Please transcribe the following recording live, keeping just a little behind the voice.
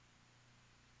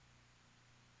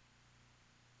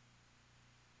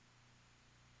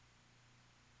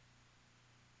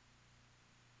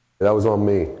That was on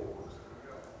me. All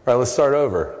right, let's start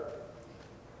over.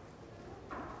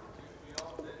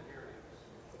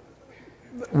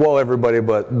 Well, everybody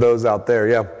but those out there,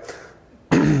 yeah.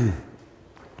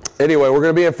 Anyway, we're going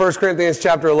to be in 1 Corinthians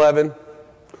chapter 11.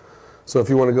 So if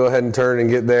you want to go ahead and turn and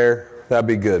get there, that'd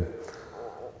be good.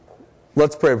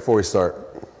 Let's pray before we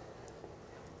start.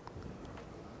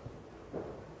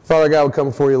 Father God, we come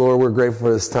before you, Lord. We're grateful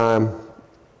for this time.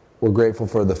 We're grateful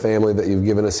for the family that you've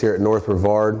given us here at North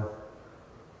Brevard,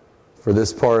 for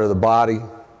this part of the body.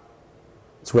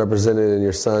 It's represented in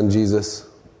your Son, Jesus,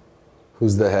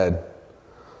 who's the head.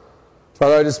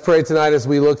 Father, I just pray tonight as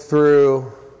we look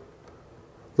through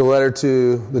the letter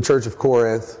to the Church of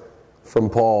Corinth from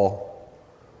Paul,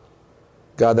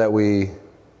 God, that we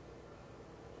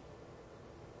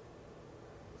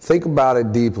think about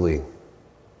it deeply,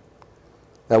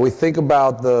 that we think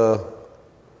about the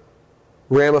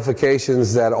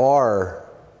ramifications that are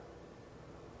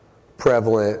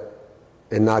prevalent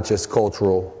and not just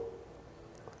cultural.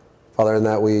 Father, and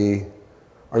that we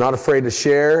are not afraid to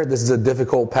share. This is a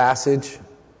difficult passage.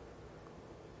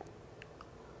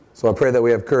 So I pray that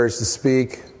we have courage to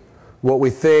speak what we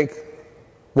think,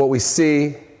 what we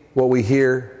see, what we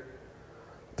hear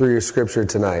through your scripture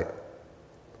tonight.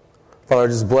 Father,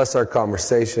 just bless our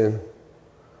conversation.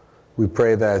 We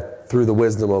pray that through the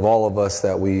wisdom of all of us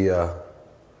that we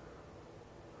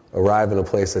arrive in a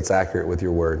place that's accurate with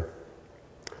your word.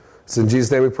 So in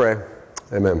Jesus' name we pray.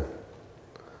 Amen.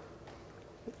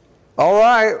 All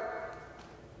right.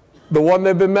 The one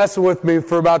they've been messing with me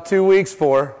for about 2 weeks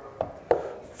for.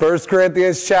 1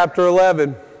 Corinthians chapter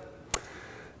 11.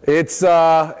 It's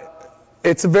a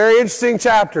very interesting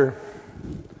chapter.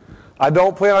 I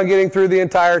don't plan on getting through the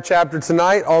entire chapter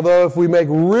tonight, although if we make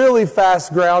really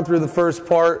fast ground through the first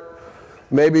part,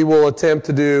 maybe we'll attempt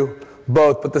to do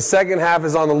both. But the second half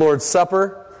is on the Lord's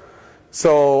Supper,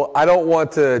 so I don't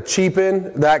want to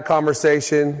cheapen that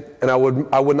conversation, and I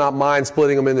would not mind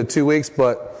splitting them into 2 weeks,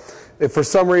 but if for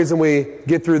some reason we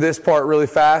get through this part really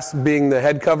fast, being the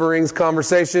head coverings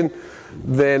conversation,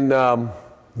 then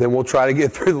we'll try to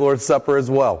get through the Lord's Supper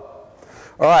as well.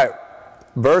 All right,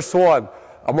 verse 1.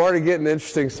 I'm already getting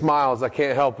interesting smiles. I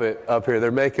can't help it up here.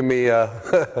 They're making me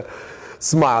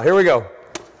smile. Here we go.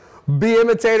 Be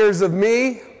imitators of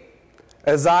me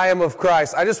as I am of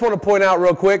Christ. I just want to point out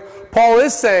real quick, Paul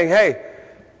is saying, hey,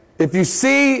 if you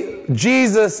see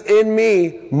Jesus in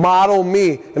me, model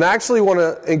me. And I actually want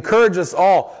to encourage us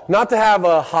all not to have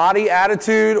a haughty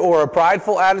attitude or a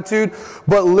prideful attitude,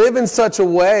 but live in such a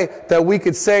way that we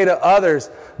could say to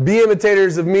others, be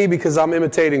imitators of me because I'm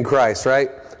imitating Christ, right?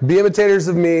 Be imitators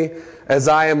of me as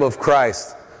I am of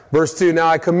Christ. Verse 2, now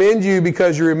I commend you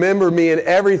because you remember me in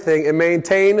everything and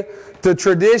maintain the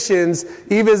traditions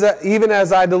even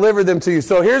as I delivered them to you.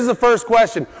 So here's the first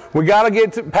question. We got to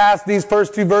get past these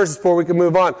first two verses before we can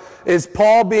move on. Is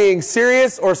Paul being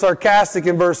serious or sarcastic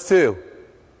in verse 2?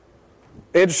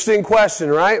 Interesting question,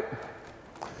 right?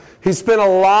 He spent a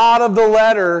lot of the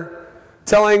letter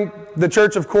telling the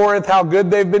Church of Corinth how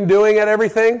good they've been doing at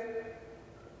everything.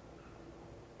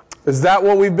 Is that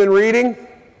what we've been reading?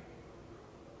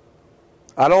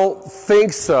 I don't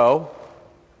think so.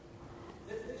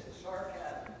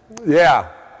 Yeah.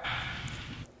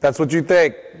 That's what you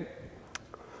think.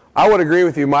 I would agree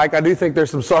with you, Mike. I do think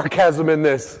there's some sarcasm in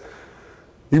this.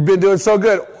 You've been doing so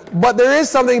good. But there is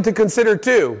something to consider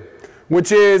too,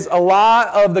 which is a lot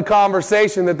of the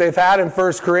conversation that they've had in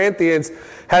 1 Corinthians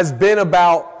has been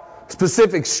about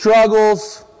specific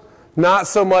struggles, not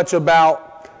so much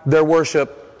about their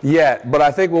worship yet. But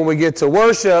I think when we get to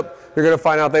worship, you're going to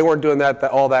find out they weren't doing that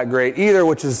all that great either,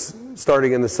 which is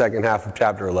starting in the second half of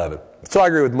chapter 11. So I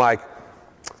agree with Mike.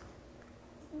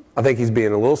 I think he's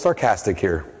being a little sarcastic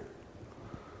here.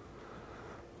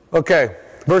 Okay,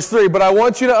 verse 3. But I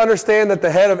want you to understand that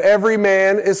the head of every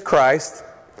man is Christ,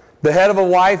 the head of a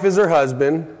wife is her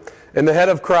husband, and the head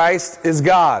of Christ is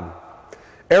God.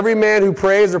 Every man who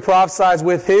prays or prophesies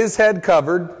with his head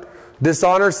covered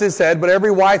dishonors his head, but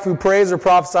every wife who prays or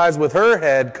prophesies with her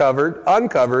head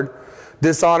uncovered,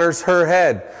 dishonors her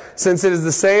head, since it is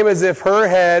the same as if her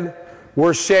head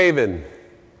were shaven.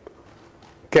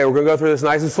 Okay, we're going to go through this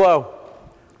nice and slow.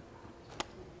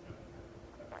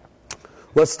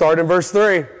 Let's start in verse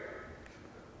 3.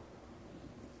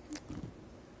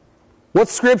 What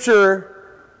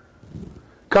scripture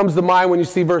comes to mind when you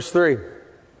see verse 3?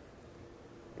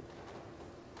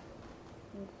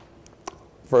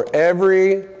 For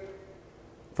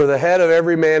the head of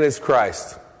every man is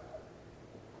Christ.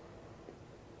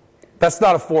 That's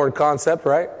not a foreign concept,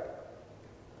 right?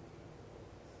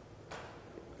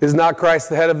 Is not Christ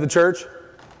the head of the church?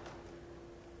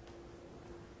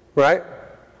 Right?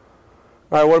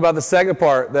 All right, what about the second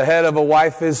part? The head of a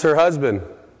wife is her husband.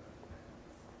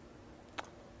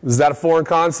 Is that a foreign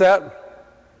concept?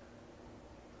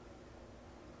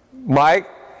 Mike?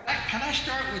 Can I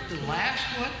start with the last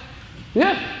one?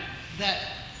 Yeah. That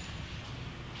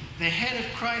the head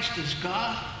of Christ is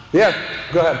God? Yeah,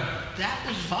 go ahead. That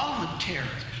was voluntary.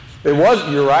 It was,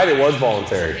 you're right, it was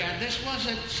voluntary. Yeah, this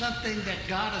wasn't something that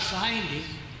God assigned him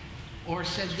or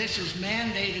said this is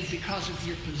mandated because of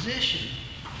your position.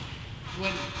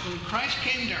 When Christ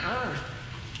came to earth,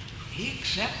 he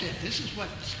accepted this is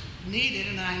what's needed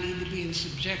and I need to be in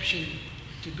subjection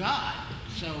to God.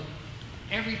 So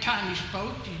every time he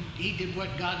spoke, he did what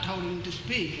God told him to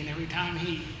speak. And every time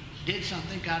he did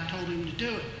something, God told him to do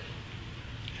it.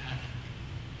 I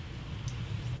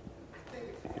think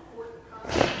it's an important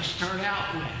concept to start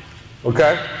out with.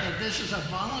 Okay. That this is a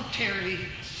voluntary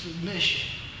submission.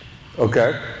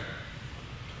 Okay.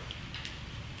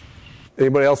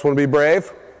 Anybody else want to be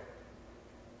brave?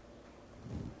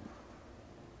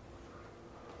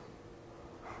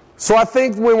 So I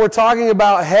think when we're talking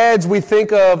about heads, we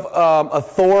think of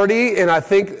authority, and I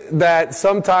think that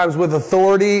sometimes with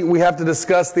authority, we have to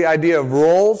discuss the idea of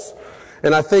roles.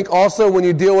 And I think also when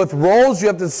you deal with roles, you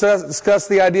have to discuss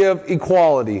the idea of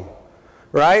equality,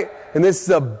 right? And this is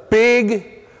a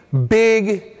big,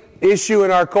 big issue in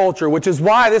our culture, which is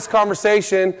why this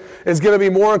conversation is going to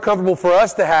be more uncomfortable for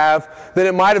us to have than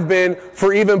it might have been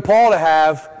for even Paul to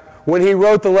have when he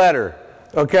wrote the letter,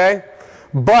 okay?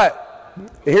 But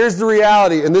here's the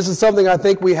reality, and this is something I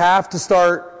think we have to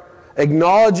start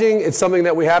acknowledging. It's something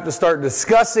that we have to start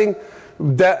discussing,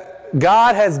 that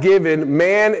God has given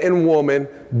man and woman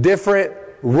different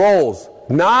roles,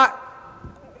 not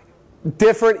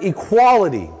different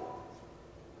equality,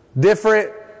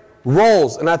 different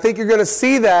roles. And I think you're going to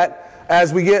see that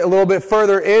as we get a little bit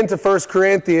further into 1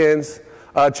 Corinthians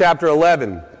chapter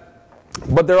 11.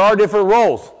 But there are different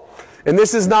roles. And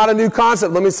this is not a new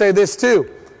concept. Let me say this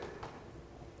too.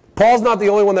 Paul's not the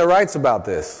only one that writes about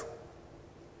this.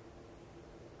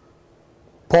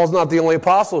 Paul's not the only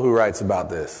apostle who writes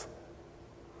about this.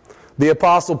 The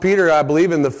apostle Peter, I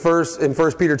believe in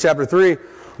 1 Peter chapter 3,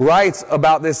 writes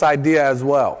about this idea as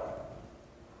well.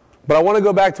 But I want to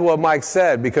go back to what Mike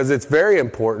said because it's very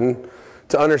important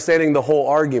to understanding the whole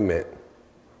argument,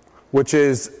 which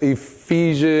is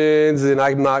Ephesians, and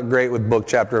I'm not great with book,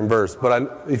 chapter, and verse,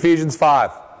 but Ephesians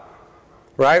 5,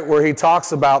 right, where he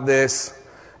talks about this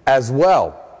as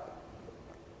well.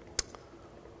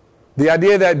 The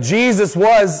idea that Jesus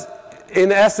was,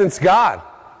 in essence, God,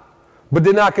 but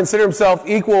did not consider himself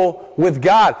equal with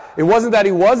God. It wasn't that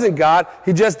he wasn't God,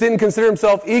 he just didn't consider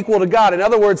himself equal to God. In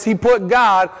other words, he put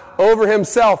God over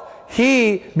himself.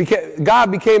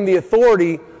 God became the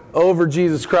authority over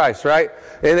Jesus Christ, right?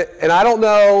 And I don't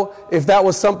know if that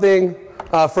was something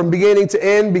from beginning to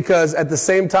end, because at the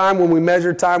same time, when we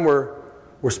measure time, we're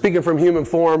speaking from human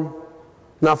form,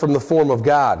 not from the form of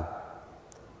God.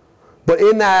 But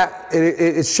in that,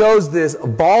 it shows this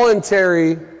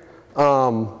voluntary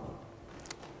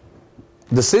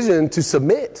decision to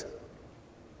submit.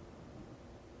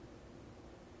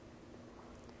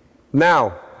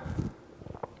 Now,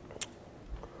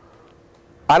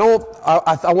 I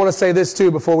want to say this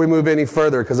too before we move any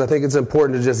further, because I think it's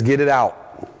important to just get it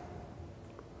out.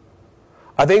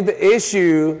 I think the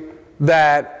issue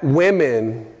that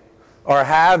women are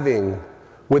having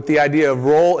with the idea of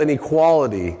role and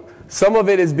equality, some of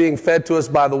it is being fed to us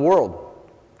by the world.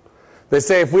 They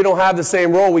say if we don't have the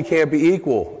same role, we can't be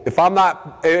equal. If I'm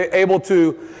not able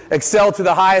to excel to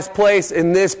the highest place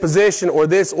in this position or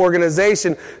this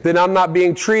organization, then I'm not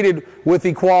being treated with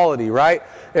equality, right?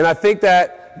 And I think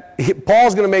that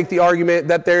Paul's going to make the argument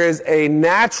that there is a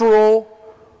natural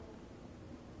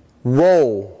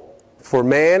role for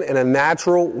man and a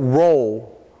natural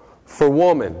role for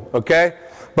woman, okay?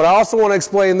 But I also want to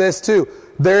explain this too.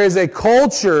 There is a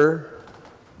culture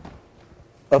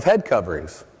of head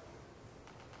coverings.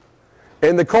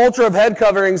 And the culture of head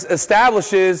coverings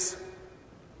establishes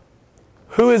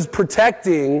who is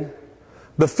protecting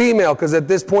the female, because at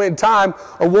this point in time,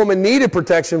 a woman needed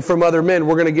protection from other men.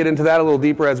 We're going to get into that a little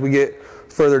deeper as we get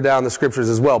further down the scriptures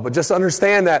as well. But just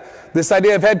understand that this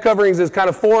idea of head coverings is kind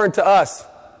of foreign to us.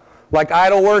 Like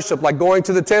idol worship, like going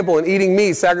to the temple and eating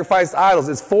meat, sacrificed to idols.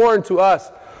 It's foreign to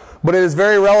us, but it is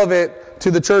very relevant to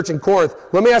the church in Corinth.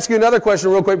 Let me ask you another question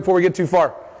real quick before we get too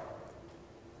far.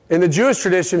 In the Jewish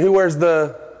tradition, who wears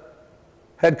the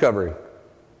head covering?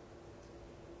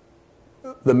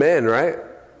 The men, right?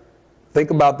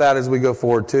 Think about that as we go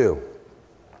forward too.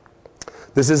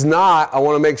 This is not, I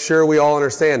want to make sure we all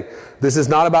understand, this is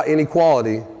not about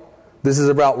inequality. This is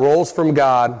about roles from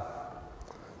God.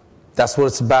 That's what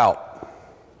it's about.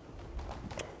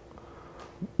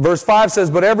 Verse 5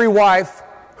 says, but every wife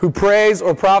who prays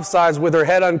or prophesies with her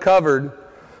head uncovered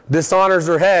dishonors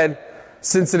her head,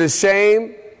 since it is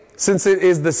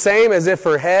the same as if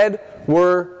her head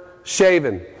were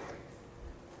shaven.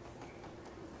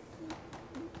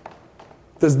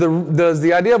 Does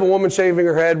the idea of a woman shaving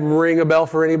her head ring a bell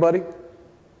for anybody?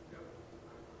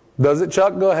 Does it,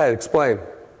 Chuck? Go ahead, explain.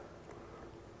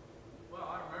 Well,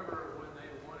 I remember when they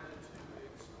wanted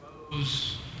to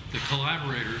expose the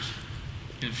collaborators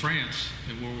in France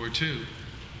in World War II,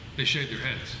 they shaved their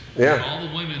heads. Yeah. And all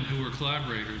the women who were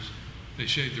collaborators, they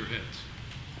shaved their heads.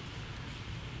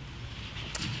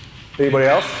 Anybody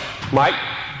else? Mike?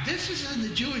 This is in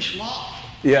the Jewish law.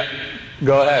 Yeah,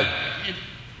 go ahead.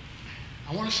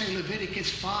 I want to say Leviticus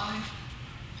 5.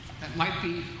 That might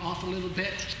be off a little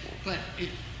bit, but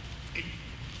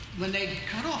when they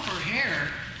cut off her hair,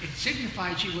 it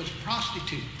signified she was a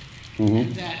prostitute,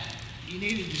 and that you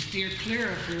needed to steer clear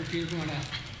of her if you're going to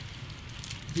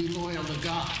be loyal to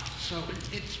God. So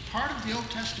it's part of the Old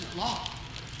Testament law.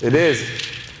 It is.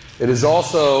 It is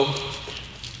also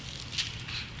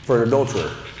for an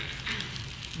adulterer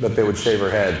that they would shave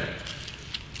her head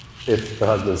if the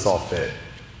husband saw fit.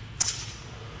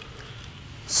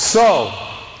 So,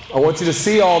 I want you to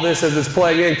see all this as it's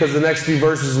playing in, because the next few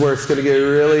verses is where it's going to get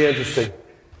really interesting.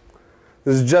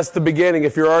 This is just the beginning.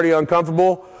 If you're already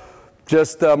uncomfortable,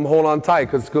 just hold on tight,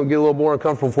 because it's going to get a little more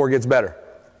uncomfortable before it gets better.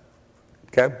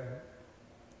 Okay?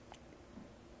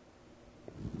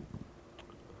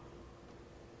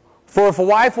 For if a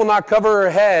wife will not cover her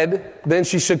head, then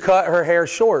she should cut her hair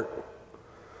short.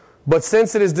 But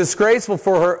since it is disgraceful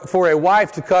for a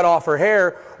wife to cut off her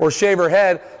hair or shave her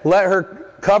head, let her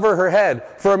cover her head.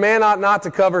 For a man ought not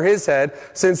to cover his head,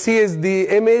 since he is the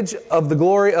image of the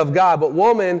glory of God. But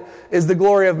woman is the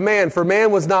glory of man. For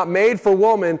man was not made for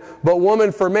woman, but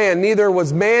woman for man. Neither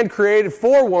was man created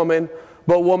for woman,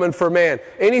 but woman for man.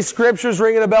 Any scriptures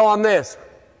ringing a bell on this?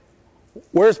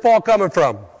 Where's Paul coming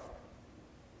from?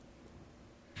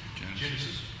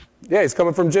 Genesis. Yeah, he's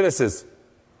coming from Genesis.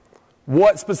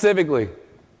 What specifically?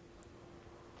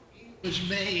 It was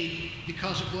made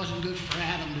because it wasn't good for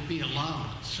Adam to be alone.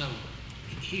 So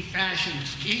he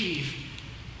fashions Eve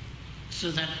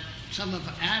so that some of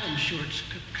Adam's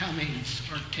shortcomings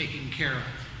are taken care of.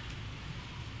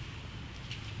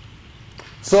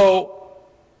 So,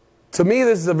 to me,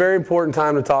 this is a very important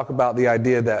time to talk about the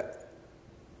idea that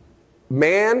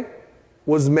man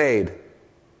was made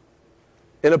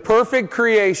in a perfect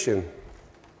creation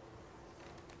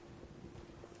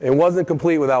and wasn't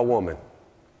complete without woman.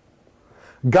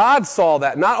 God saw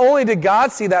that. Not only did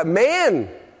God see that, man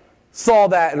saw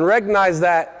that and recognized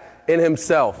that in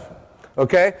himself.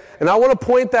 Okay? And I want to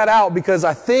point that out because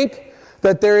I think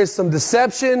that there is some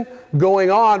deception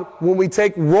going on when we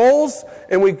take roles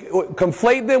and we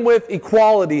conflate them with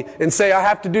equality and say, I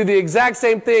have to do the exact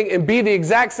same thing and be the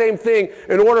exact same thing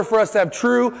in order for us to have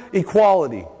true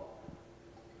equality.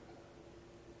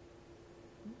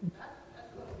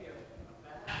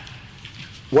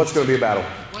 What's going to be a battle?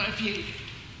 Well, if you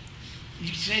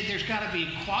say there's got to be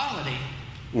equality,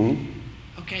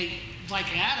 okay, like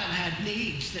Adam had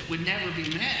needs that would never be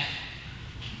met.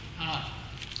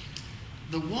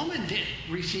 The woman did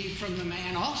receive from the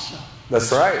man also.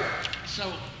 That's right.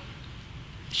 So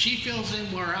she fills in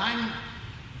where I'm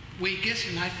weakest,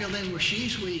 and I fill in where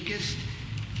she's weakest,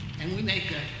 and we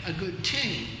make a good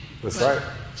team. That's but right.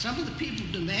 Some of the people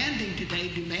demanding today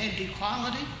demand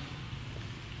equality.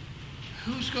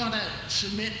 Who's going to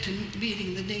submit to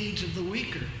meeting the needs of the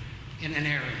weaker in an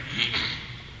area?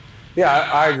 Yeah,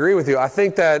 I agree with you. I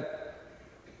think that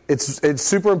it's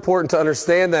super important to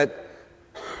understand that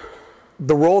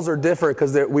the roles are different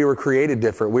because we were created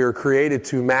different. We were created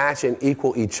to match and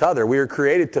equal each other. We were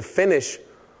created to finish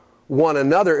one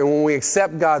another. And when we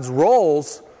accept God's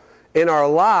roles in our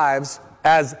lives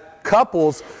as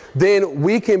couples, then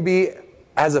we can be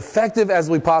as effective as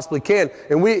we possibly can.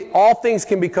 And all things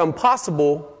can become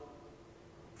possible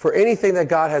for anything that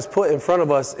God has put in front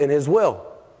of us in His will.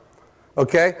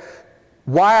 Okay?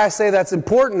 Why I say that's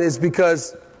important is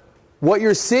because what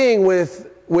you're seeing with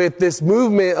this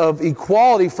movement of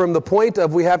equality from the point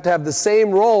of we have to have the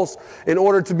same roles in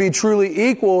order to be truly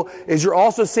equal is you're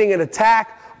also seeing an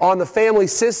attack on the family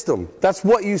system. That's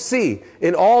what you see.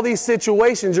 In all these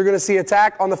situations, you're going to see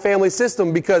attack on the family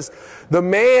system because the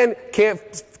man can't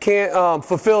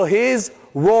fulfill his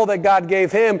role that God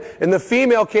gave him, and the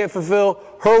female can't fulfill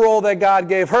her role that God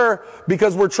gave her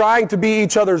because we're trying to be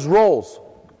each other's roles.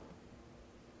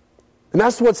 And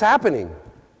that's what's happening.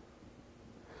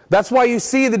 That's why you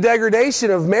see the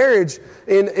degradation of marriage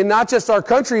in not just our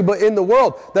country, but in the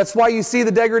world. That's why you see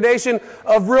the degradation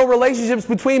of real relationships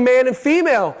between man and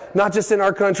female, not just in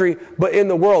our country, but in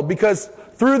the world. Because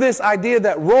through this idea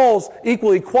that roles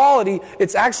equal equality,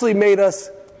 it's actually made us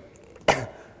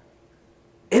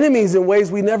enemies in ways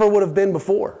we never would have been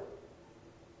before.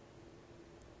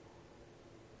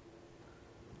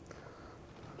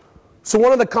 So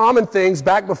one of the common things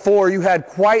back before, you had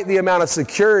quite the amount of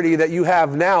security that you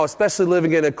have now, especially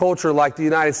living in a culture like the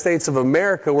United States of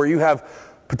America, where you have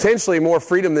potentially more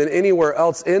freedom than anywhere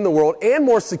else in the world, and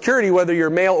more security whether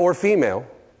you're male or female,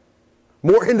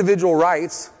 more individual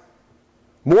rights,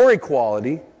 more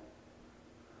equality.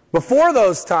 Before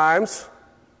those times,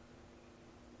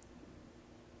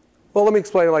 well, let me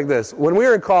explain it like this. When we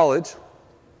were in college,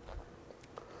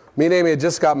 me and Amy had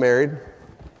just got married,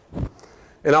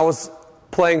 and I was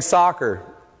playing soccer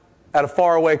at a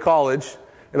faraway college,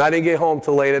 and I didn't get home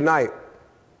till late at night.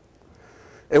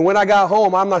 And when I got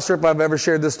home, I'm not sure if I've ever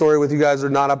shared this story with you guys or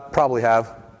not. I probably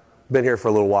have. Been here for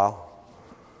a little while.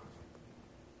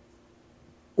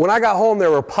 When I got home,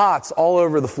 there were pots all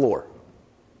over the floor.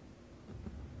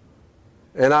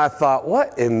 And I thought,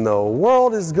 what in the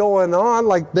world is going on?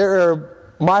 Like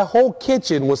my whole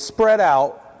kitchen was spread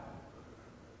out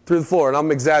through the floor. And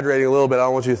I'm exaggerating a little bit. I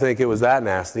don't want you to think it was that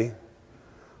nasty.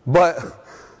 But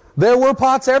there were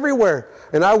pots everywhere.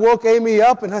 And I woke Amy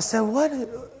up and I said, why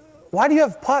do you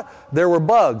have pot? There were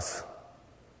bugs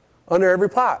under every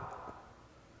pot.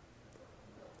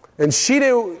 And she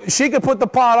could put the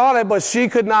pot on it, but she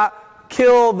could not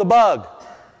kill the bug.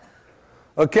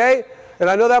 Okay? And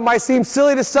I know that might seem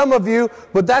silly to some of you,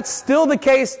 but that's still the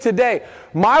case today.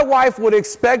 My wife would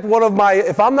expect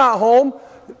if I'm not home,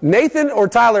 Nathan or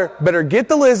Tyler better get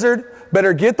the lizard,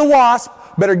 better get the wasp,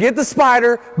 better get the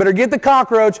spider, better get the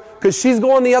cockroach, because she's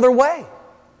going the other way.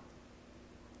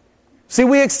 See,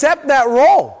 we accept that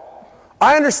role.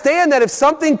 I understand that if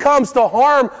something comes to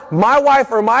harm my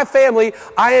wife or my family,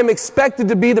 I am expected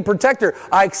to be the protector.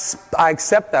 I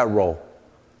accept that role.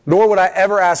 Nor would I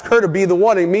ever ask her to be the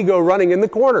one and me go running in the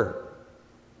corner.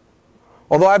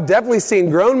 Although I've definitely seen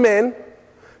grown men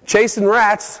chasing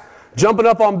rats, jumping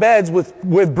up on beds with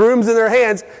brooms in their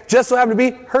hands, just so happened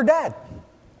to be her dad.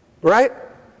 Right?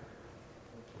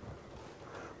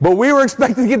 But we were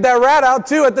expected to get that rat out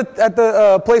too at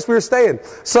the place we were staying.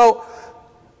 So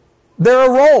there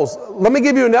are roles. Let me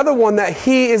give you another one that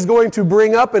he is going to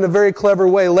bring up in a very clever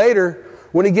way later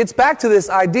when he gets back to this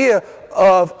idea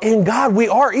of, in God, we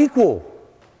are equal.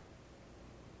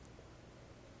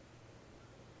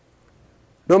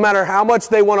 No matter how much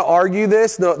they want to argue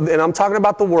this, and I'm talking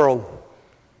about the world.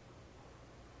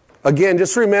 Again,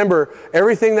 just remember,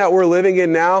 everything that we're living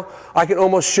in now, I can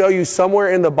almost show you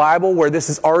somewhere in the Bible where this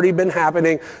has already been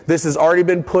happening. This has already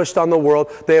been pushed on the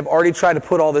world. They have already tried to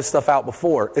put all this stuff out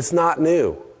before. It's not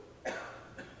new.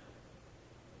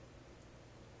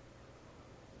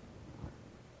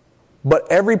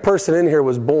 But every person in here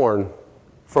was born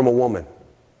from a woman.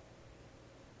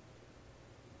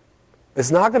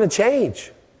 It's not going to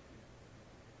change.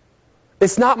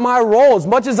 It's not my role. As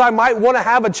much as I might want to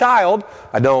have a child,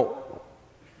 I don't.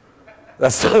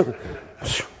 That's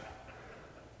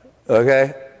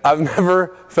okay. I've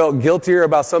never felt guiltier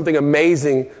about something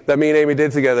amazing that me and Amy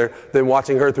did together than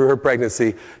watching her through her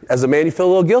pregnancy. As a man, you feel a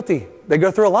little guilty. They go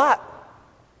through a lot.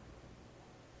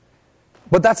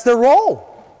 But that's their role.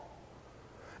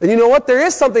 And you know what? There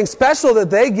is something special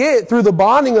that they get through the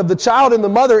bonding of the child and the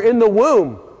mother in the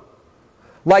womb.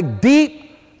 Like deep,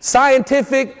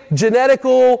 scientific,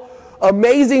 genetical,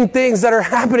 amazing things that are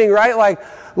happening, right?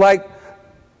 Like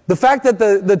the fact that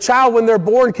the child, when they're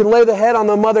born, can lay the head on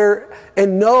the mother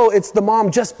and know it's the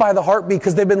mom just by the heartbeat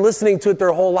because they've been listening to it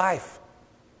their whole life.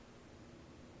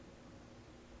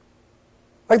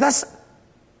 Like that's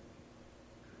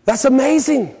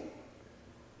amazing.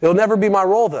 It'll never be my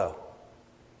role, though.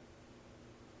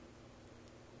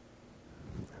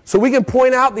 So we can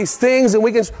point out these things and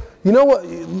we can, you know what?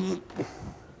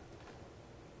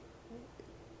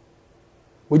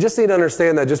 We just need to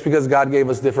understand that just because God gave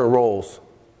us different roles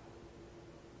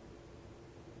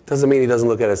doesn't mean He doesn't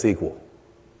look at us equal.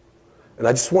 And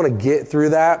I just want to get through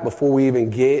that before we even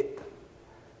get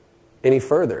any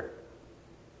further.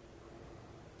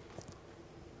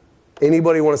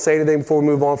 Anybody want to say anything before we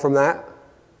move on from that?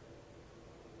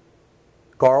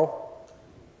 Carl?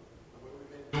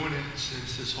 We've been doing it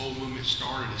since this whole movement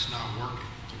started. It's not working.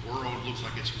 The world looks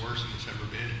like it's worse than it's ever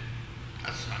been.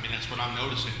 That's what I'm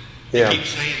noticing. Yeah. They keep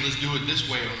saying, let's do it this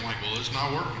way. And I'm like, well, it's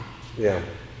not working. Yeah.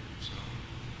 So.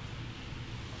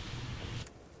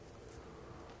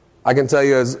 I can tell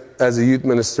you as a youth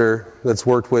minister that's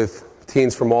worked with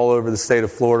teens from all over the state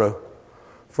of Florida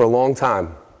for a long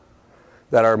time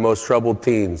that are most troubled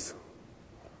teens.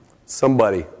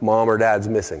 Somebody, mom or dad's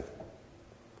missing.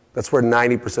 That's where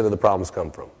 90% of the problems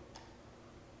come from.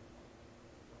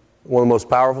 One of the most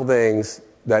powerful things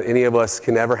that any of us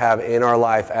can ever have in our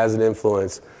life as an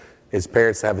influence is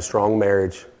parents to have a strong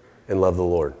marriage and love the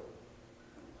Lord.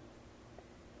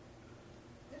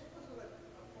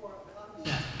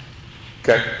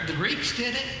 Okay. The Greeks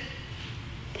did it.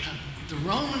 The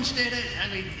Romans did it.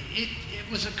 I mean, it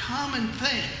was a common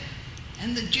thing.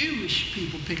 And the Jewish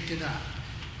people picked it up.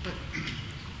 But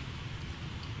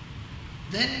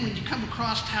then when you come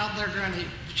across how they're going to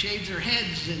shave their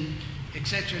heads and et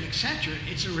cetera,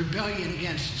 it's a rebellion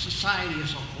against society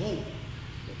as a whole.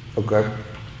 Okay.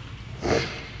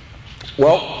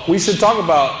 Well, we should talk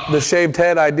about the shaved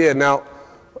head idea. Now,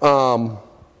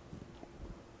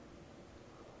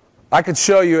 I could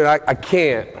show you, and I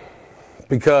can't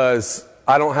because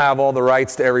I don't have all the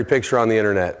rights to every picture on the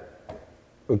internet.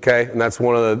 Okay? And that's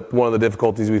one of the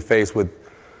difficulties we face with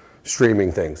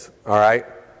streaming things. All right?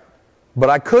 But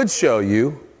I could show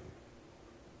you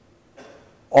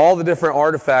all the different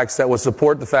artifacts that would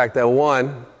support the fact that,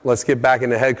 one, let's get back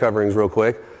into head coverings real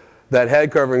quick, that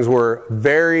head coverings were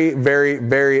very, very,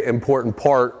 very important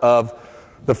part of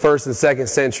the 1st and 2nd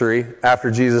century after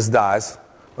Jesus dies,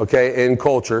 okay, in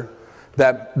culture,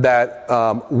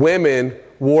 that women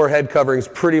wore head coverings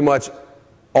pretty much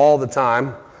all the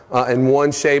time in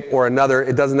one shape or another.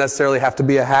 It doesn't necessarily have to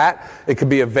be a hat. It could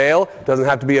be a veil. It doesn't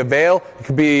have to be a veil. It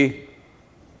could be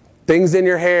things in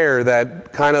your hair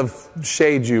that kind of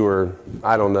shade you, or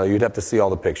I don't know. You'd have to see all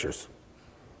the pictures.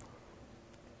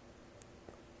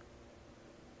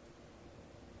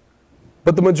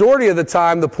 But the majority of the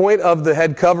time, the point of the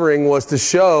head covering was to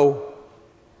show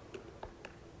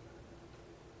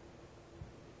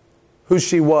who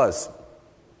she was,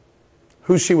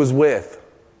 who she was with,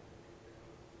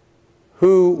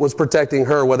 who was protecting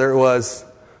her, whether it was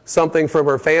something from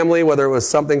her family, whether it was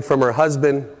something from her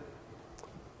husband.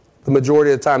 The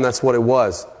majority of the time, that's what it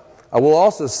was. I will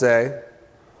also say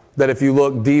that if you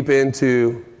look deep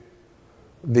into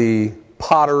the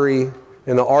pottery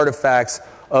and the artifacts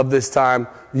of this time,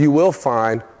 you will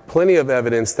find plenty of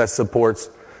evidence that supports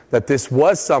that this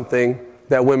was something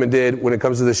that women did when it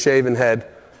comes to the shaven head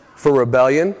for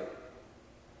rebellion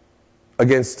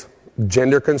against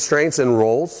gender constraints and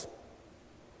roles,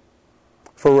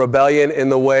 for rebellion in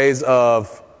the ways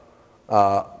of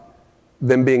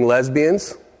them being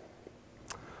lesbians.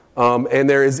 And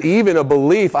there is even a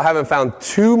belief, I haven't found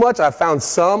too much, I've found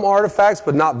some artifacts,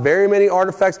 but not very many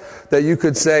artifacts, that you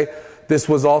could say this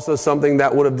was also something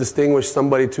that would have distinguished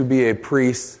somebody to be a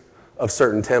priest of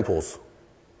certain temples.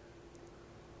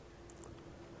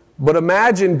 But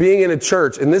imagine being in a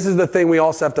church, and this is the thing we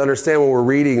also have to understand when we're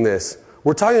reading this.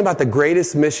 We're talking about the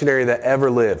greatest missionary that ever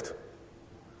lived.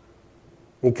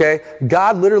 Okay?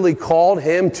 God literally called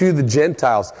him to the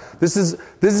Gentiles. This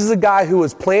is a guy who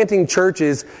was planting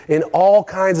churches in all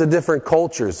kinds of different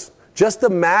cultures. Just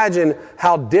imagine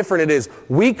how different it is.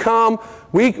 We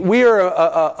are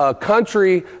a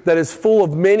country that is full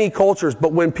of many cultures,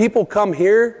 but when people come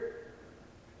here,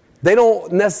 they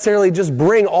don't necessarily just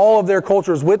bring all of their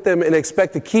cultures with them and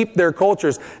expect to keep their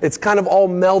cultures. It's kind of all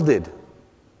melded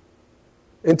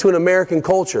into an American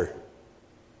culture.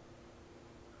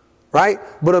 Right?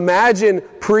 But imagine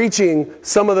preaching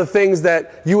some of the things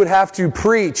that you would have to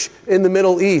preach in the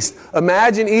Middle East.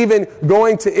 Imagine even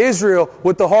going to Israel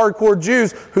with the hardcore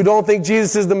Jews who don't think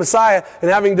Jesus is the Messiah and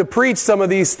having to preach some of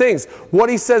these things. What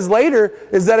he says later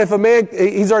is that if a man,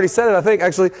 he's already said it, I think,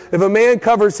 actually, if a man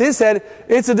covers his head,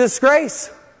 it's a disgrace.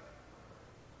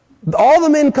 All the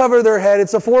men cover their head.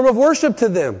 It's a form of worship to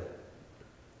them.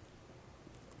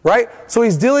 Right? So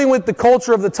he's dealing with the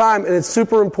culture of the time, and it's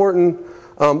super important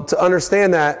to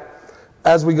understand that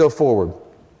as we go forward.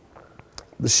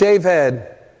 The shaved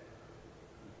head,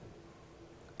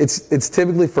 it's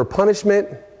typically for punishment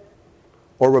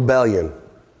or rebellion.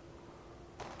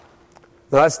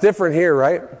 Now that's different here,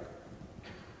 right?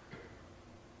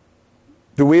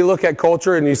 Do we look at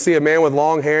culture and you see a man with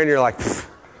long hair and you're like,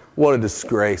 what a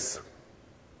disgrace?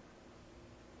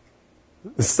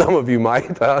 Some of you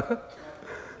might, huh?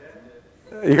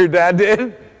 Your dad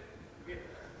did?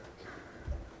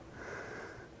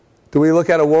 Do we look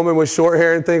at a woman with short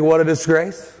hair and think, what a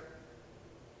disgrace?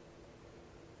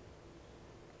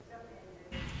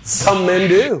 Some men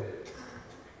do.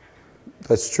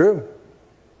 That's true.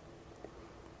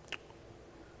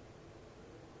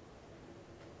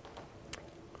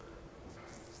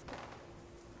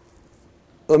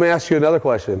 Let me ask you another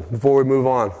question before we move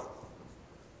on.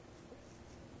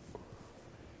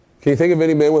 Can you think of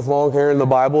any men with long hair in the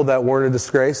Bible that weren't a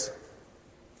disgrace?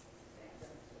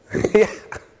 Yeah.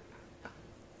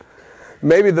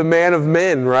 Maybe the man of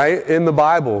men, right, in the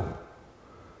Bible.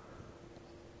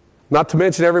 Not to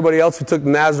mention everybody else who took the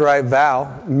Nazirite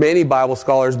vow. Many Bible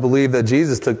scholars believe that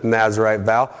Jesus took the Nazirite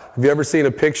vow. Have you ever seen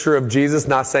a picture of Jesus?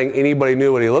 Not saying anybody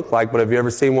knew what he looked like, but have you ever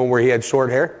seen one where he had short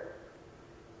hair?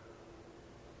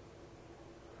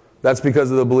 That's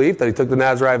because of the belief that he took the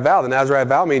Nazirite vow. The Nazirite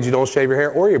vow means you don't shave your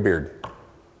hair or your beard.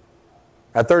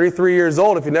 At 33 years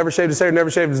old, if he never shaved his hair,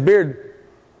 never shaved his beard,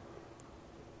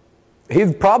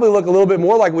 he'd probably look a little bit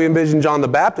more like we envision John the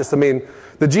Baptist. I mean,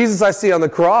 the Jesus I see on the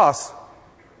cross,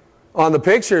 on the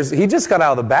pictures, he just got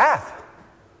out of the bath.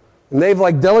 And they've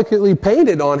like delicately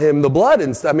painted on him the blood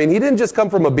and stuff. I mean, he didn't just come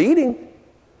from a beating.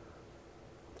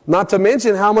 Not to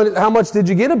mention how much did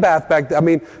you get a bath back then? I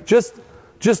mean, just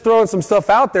throwing some stuff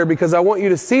out there because I want you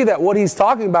to see that what he's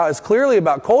talking about is clearly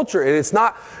about culture. And it's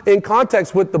not in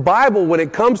context with the Bible when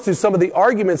it comes to some of the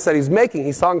arguments that he's making.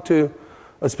 He's talking to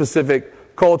a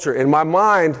specific culture. And my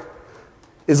mind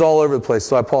is all over the place,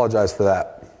 so I apologize for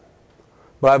that.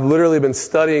 But I've literally been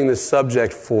studying this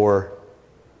subject for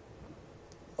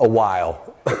a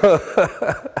while.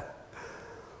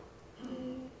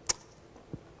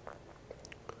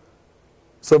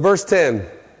 So verse 10.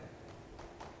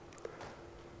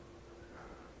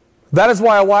 That is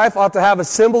why a wife ought to have a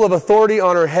symbol of authority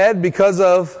on her head because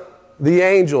of the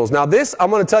angels. Now this, I'm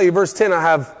going to tell you, verse 10, I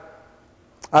have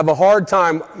a hard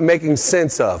time making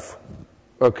sense of.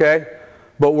 Okay?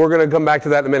 But we're going to come back to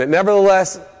that in a minute.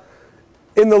 Nevertheless,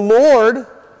 in the Lord,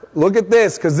 look at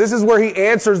this, because this is where he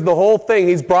answers the whole thing.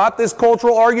 He's brought this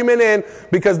cultural argument in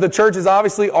because the church is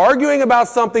obviously arguing about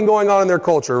something going on in their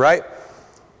culture, right?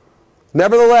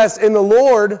 Nevertheless, in the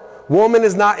Lord, woman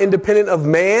is not independent of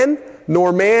man,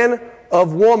 nor man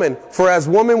of woman. For as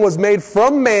woman was made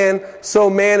from man, so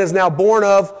man is now born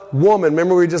of woman.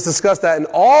 Remember, we just discussed that. And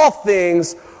all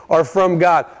things are from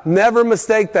God. Never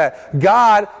mistake that.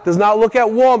 God does not look at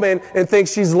woman and think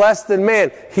she's less than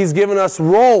man. He's given us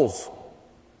roles.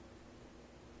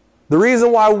 The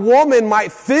reason why woman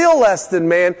might feel less than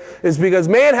man is because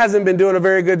man hasn't been doing a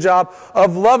very good job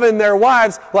of loving their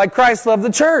wives like Christ loved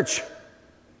the church.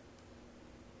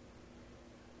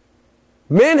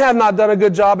 Men have not done a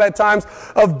good job at times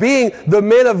of being the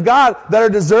men of God that are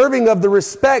deserving of the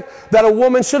respect that a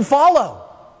woman should follow.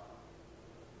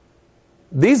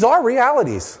 These are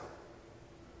realities.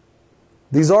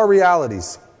 These are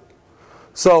realities.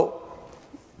 So,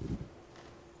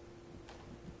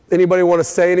 anybody want to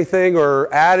say anything or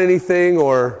add anything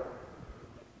or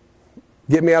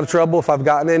get me out of trouble if I've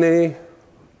gotten in any?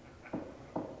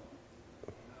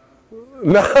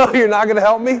 No, you're not going to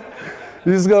help me?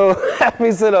 You're just going to have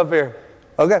me sit up here.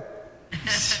 Okay.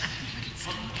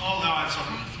 I'll add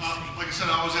something. Like I said,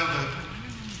 I always have the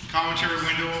commentary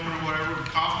window open or whatever,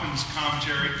 Kaufman's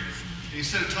commentary. He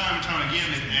said time and time again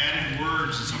they've added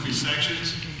words in some of these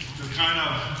sections. The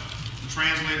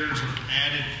translators have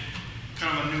added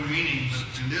kind of a new meaning. But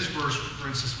in this verse, for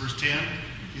instance, verse 10,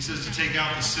 he says to take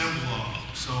out the symbol of.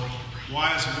 So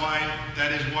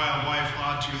that is why a wife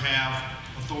ought to have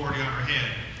authority on her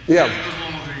head. Yeah. It goes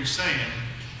along with what you're saying.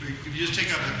 If you just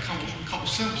take out a couple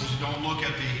symbols, you don't look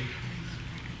at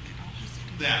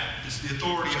that. It's the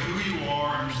authority of who you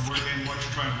are and what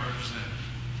you're trying to represent.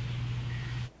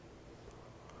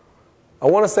 I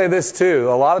want to say this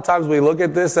too. A lot of times we look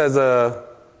at this as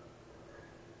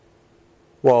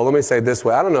well, let me say it this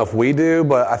way. I don't know if we do,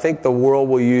 but I think the world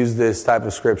will use this type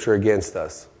of scripture against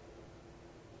us.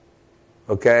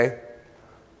 Okay?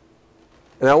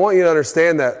 And I want you to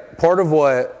understand that part of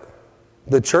what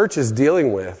the church is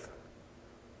dealing with,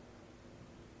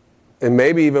 and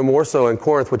maybe even more so in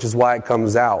Corinth, which is why it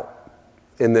comes out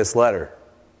in this letter,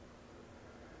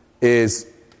 is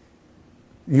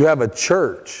you have a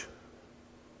church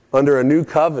under a new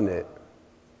covenant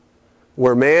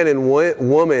where man and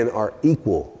woman are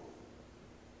equal.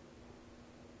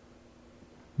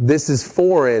 This is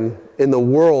foreign in the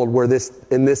world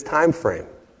in this time frame.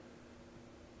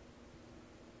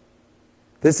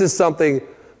 This is something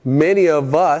many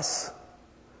of us,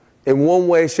 in one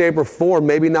way, shape, or form,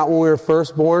 maybe not when we were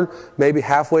first born, maybe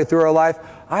halfway through our life,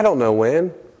 I don't know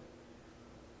when.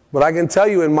 But I can tell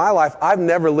you in my life, I've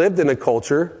never lived in a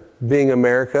culture, being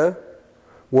America,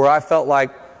 where I felt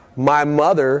like my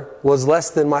mother was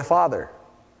less than my father.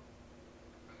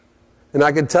 And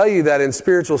I can tell you that in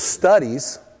spiritual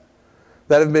studies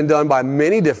that have been done by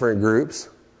many different groups,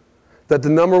 that the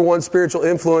number one spiritual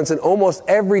influence in almost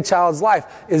every child's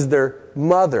life is their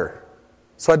mother.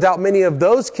 So I doubt many of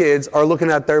those kids are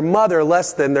looking at their mother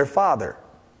less than their father.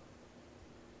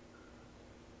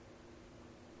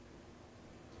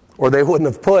 or they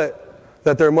wouldn't have put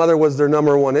that their mother was their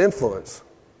number one influence.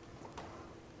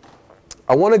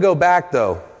 I want to go back,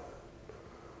 though,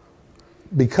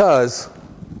 because,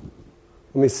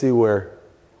 let me see where.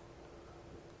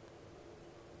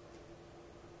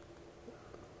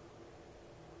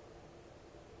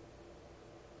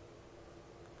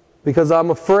 Because I'm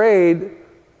afraid,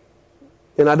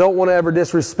 and I don't want to ever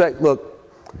disrespect, look,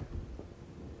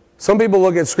 some people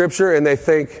look at Scripture and they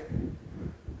think,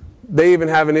 they even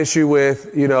have an issue with,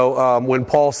 when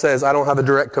Paul says, I don't have a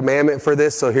direct commandment for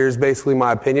this, so here's basically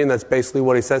my opinion. That's basically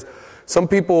what he says. Some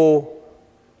people,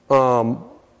 aren't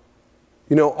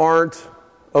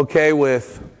okay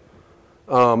with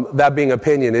that being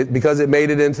opinion. Because it made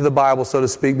it into the Bible, so to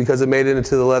speak, because it made it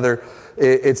into the leather,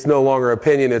 it's no longer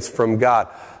opinion, it's from God.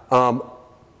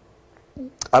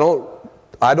 I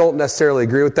don't necessarily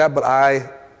agree with that, but I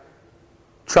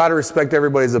try to respect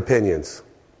everybody's opinions.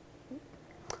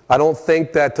 I don't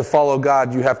think that to follow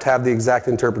God, you have to have the exact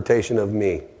interpretation of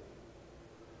me.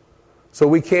 So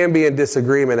we can be in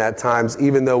disagreement at times,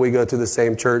 even though we go to the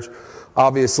same church.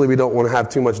 Obviously, we don't want to have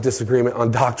too much disagreement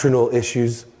on doctrinal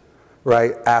issues,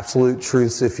 right? Absolute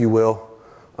truths, if you will.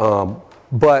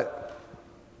 But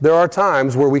there are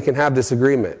times where we can have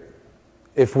disagreement.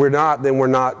 If we're not, then we're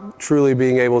not truly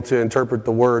being able to interpret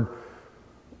the word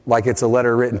like it's a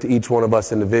letter written to each one of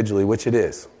us individually, which it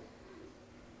is.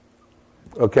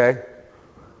 Okay?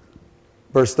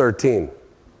 Verse 13.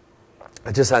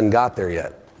 I just hadn't got there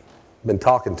yet. Been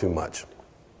talking too much.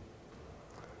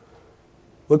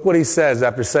 Look what he says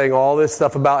after saying all this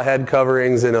stuff about head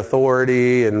coverings and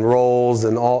authority and roles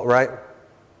and all, right?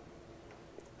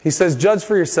 He says, judge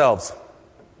for yourselves.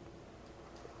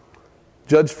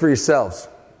 Judge for yourselves.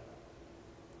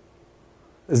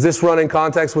 Is this run in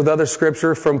context with other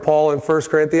scripture from Paul in 1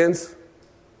 Corinthians?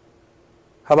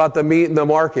 How about the meat and the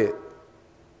market?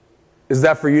 Is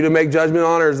that for you to make judgment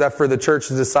on, or is that for the church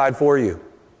to decide for you?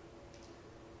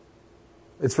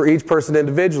 It's for each person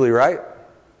individually, right?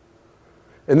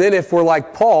 And then if we're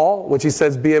like Paul, which he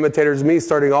says, be imitators of me,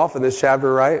 starting off in this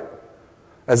chapter, right?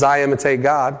 As I imitate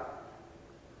God.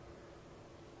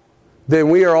 Then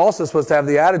we are also supposed to have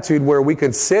the attitude where we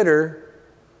consider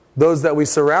those that we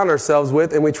surround ourselves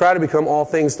with, and we try to become all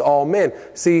things to all men.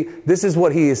 See, this is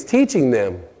what he is teaching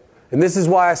them. And this is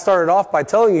why I started off by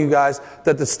telling you guys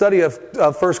that the study of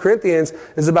 1 Corinthians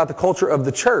is about the culture of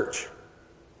the church.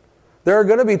 There are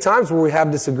going to be times where we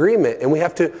have disagreement, and we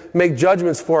have to make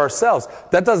judgments for ourselves.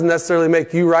 That doesn't necessarily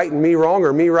make you right and me wrong,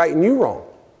 or me right and you wrong.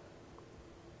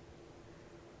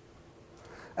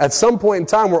 At some point in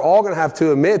time, we're all going to have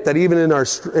to admit that even in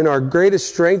our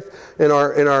greatest strength, in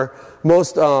our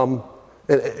most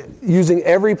using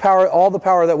every power, all the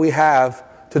power that we have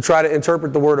to try to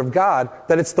interpret the Word of God,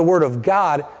 that it's the Word of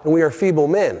God, and we are feeble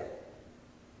men.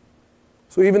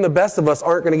 So even the best of us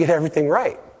aren't going to get everything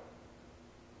right.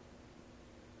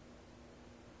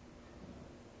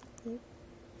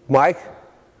 Mike?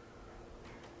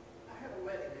 I had a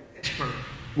wedding in Pittsburgh,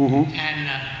 and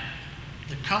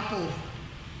the couple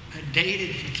had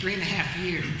dated for 3.5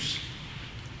 years.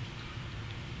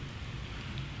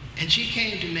 And she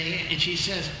came to me and she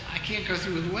says, I can't go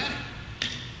through with the wedding.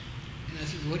 And I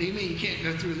said, what do you mean you can't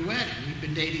go through the wedding? We've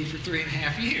been dating for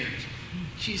 3.5 years.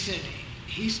 She said,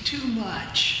 he's too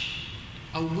much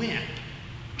a wimp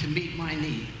to meet my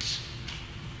needs.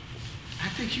 I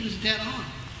think she was dead on.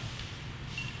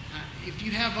 If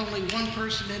you have only one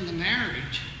person in the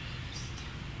marriage,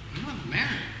 you want a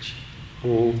marriage.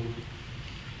 Mm-hmm.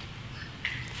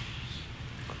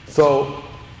 So,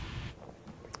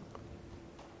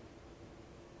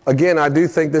 again, I do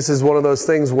think this is one of those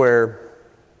things where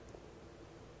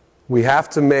we have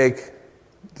to make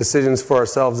decisions for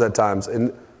ourselves at times.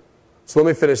 And so let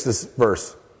me finish this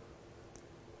verse.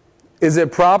 Is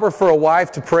it proper for a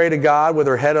wife to pray to God with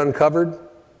her head uncovered?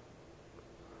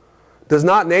 Does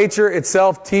not nature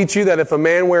itself teach you that if a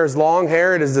man wears long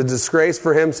hair, it is a disgrace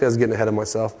for him? See, I was getting ahead of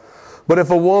myself. But if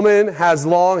a woman has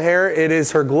long hair, it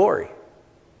is her glory.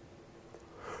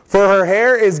 For her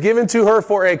hair is given to her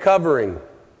for a covering.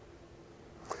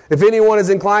 If anyone is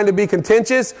inclined to be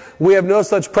contentious, we have no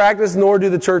such practice, nor do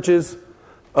the churches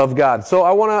of God. So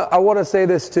I want to say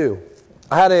this too.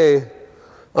 I had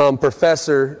a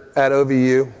professor at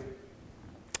OVU.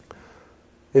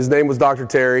 His name was Dr.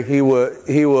 Terry. He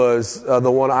was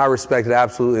the one I respected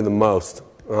absolutely the most.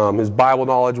 His Bible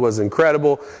knowledge was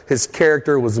incredible. His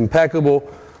character was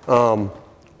impeccable.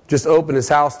 Just opened his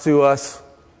house to us.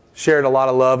 Shared a lot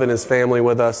of love in his family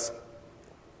with us.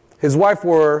 His wife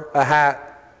wore a hat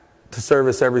to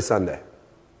service every Sunday.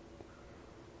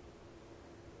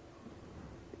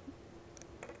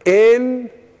 In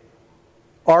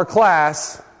our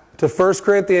class to 1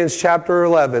 Corinthians chapter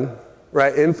 11,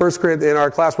 right, in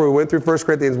our class where we went through 1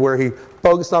 Corinthians, where he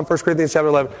focused on 1 Corinthians chapter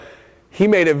 11, he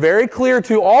made it very clear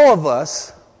to all of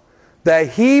us that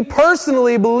he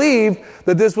personally believed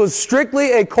that this was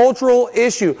strictly a cultural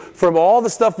issue from all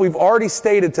the stuff we've already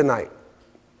stated tonight.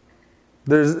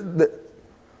 But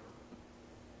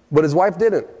his wife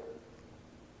didn't.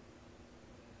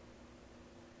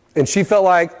 And she felt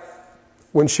like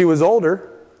when she was older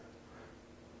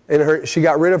and she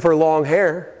got rid of her long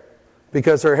hair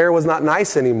because her hair was not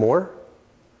nice anymore,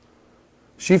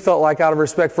 she felt like out of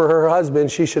respect for her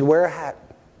husband, she should wear a hat.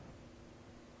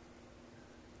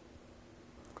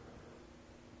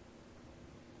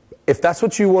 If that's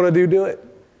what you want to do, do it.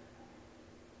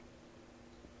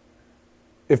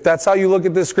 If that's how you look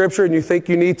at this scripture and you think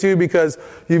you need to because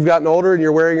you've gotten older and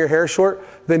you're wearing your hair short,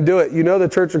 then do it. You know the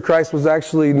Church of Christ was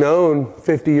actually known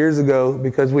 50 years ago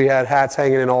because we had hats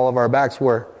hanging in all of our backs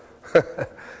where.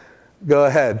 Go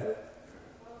ahead. Well,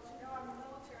 you know, I'm a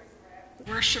military brat.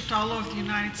 Worshipped all over the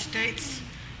United States,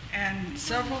 and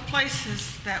several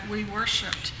places that we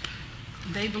worshipped,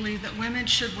 they believed that women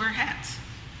should wear hats.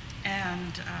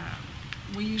 And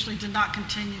we usually did not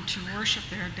continue to worship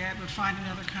there. Dad would find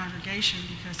another congregation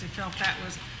because he felt that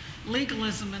was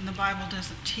legalism, and the Bible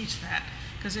doesn't teach that.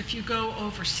 Because if you go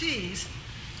overseas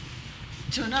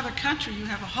to another country, you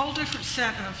have a whole different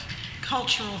set of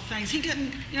cultural things. He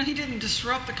didn't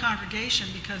disrupt the congregation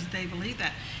because they believed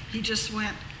that. He just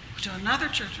went to another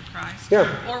Church of Christ. Yeah.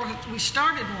 Or we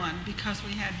started one because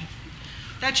we had.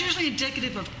 That's usually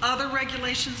indicative of other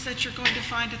regulations that you're going to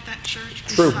find at that church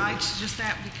besides just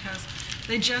that, because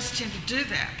they just tend to do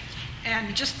that.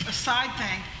 And just a side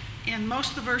thing, in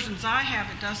most of the versions I have,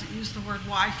 it doesn't use the word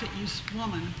wife, it uses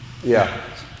woman. Yeah.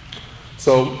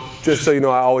 So just so you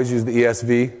know, I always use the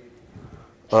ESV.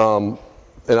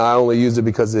 And I only use it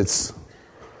because it's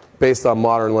based on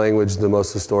modern language, the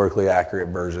most historically accurate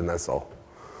version, that's all.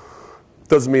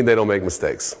 Doesn't mean they don't make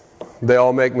mistakes. They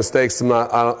all make mistakes.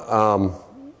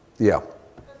 Yeah.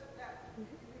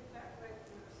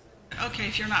 Okay,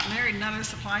 if you're not married, none of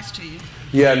this applies to you.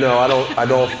 Yeah, no, I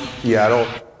don't.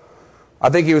 I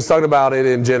think he was talking about it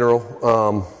in general,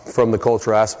 from the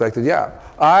cultural aspect. And yeah,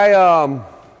 I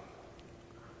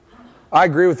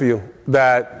agree with you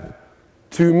that,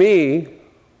 to me,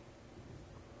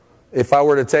 if I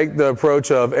were to take the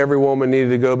approach of every woman needed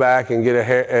to go back and get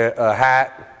a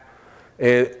hat,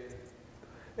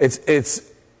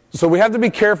 so we have to be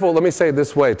careful. Let me say it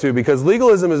this way too, because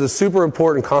legalism is a super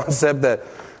important concept that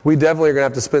we definitely are going to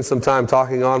have to spend some time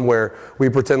talking on, where we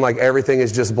pretend like everything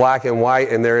is just black and white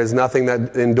and there is nothing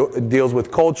that deals with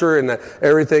culture, and that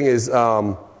everything is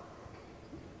book,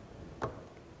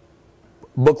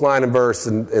 line, and verse,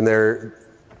 and there's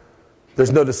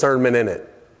no discernment in it.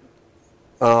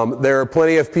 There are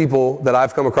plenty of people that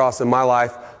I've come across in my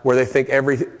life where they think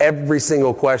every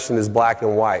single question is black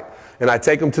and white. And I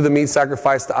take them to the meat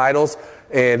sacrifice to idols,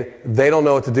 and they don't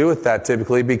know what to do with that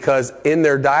typically, because in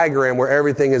their diagram where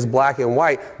everything is black and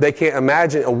white, they can't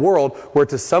imagine a world where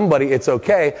to somebody it's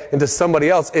okay and to somebody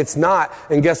else it's not.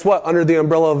 And guess what? Under the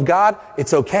umbrella of God,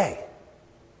 it's okay.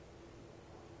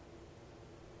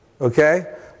 Okay?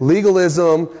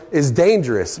 Legalism is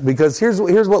dangerous, because here's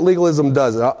what legalism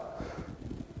does.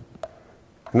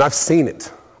 And I've seen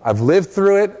it. I've lived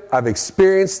through it. I've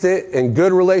experienced it in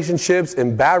good relationships,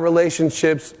 in bad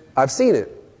relationships. I've seen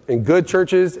it in good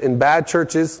churches, in bad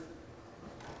churches.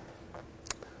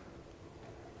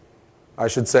 I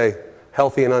should say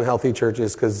healthy and unhealthy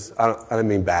churches, because I don't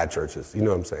mean bad churches. You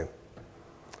know what I'm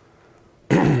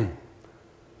saying?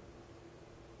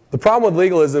 The problem with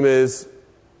legalism is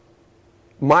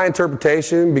my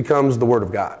interpretation becomes the Word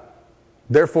of God.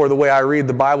 Therefore, the way I read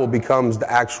the Bible becomes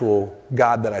the actual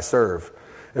God that I serve.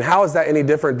 And how is that any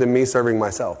different than me serving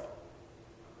myself?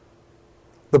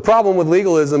 The problem with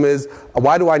legalism is,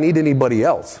 why do I need anybody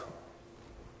else?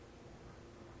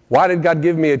 Why did God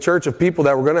give me a church of people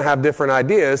that were going to have different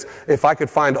ideas if I could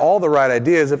find all the right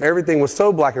ideas, if everything was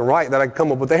so black and white that I could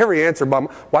come up with every answer?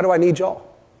 Why do I need y'all?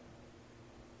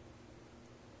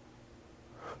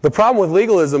 The problem with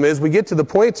legalism is we get to the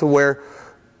point to where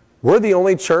we're the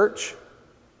only church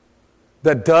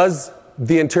that does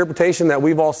the interpretation that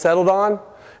we've all settled on,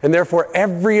 and therefore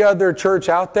every other church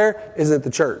out there isn't the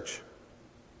church.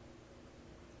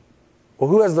 Well,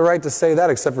 who has the right to say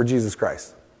that except for Jesus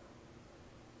Christ?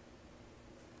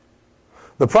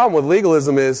 The problem with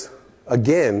legalism is,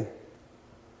 again,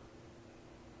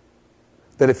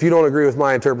 that if you don't agree with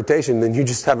my interpretation, then you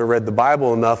just haven't read the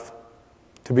Bible enough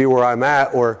to be where I'm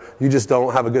at, or you just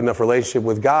don't have a good enough relationship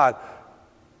with God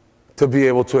to be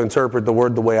able to interpret the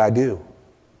Word the way I do.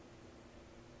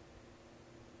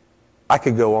 I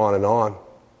could go on and on.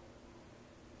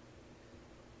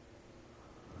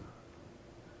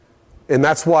 And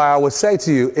that's why I would say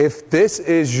to you, if this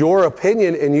is your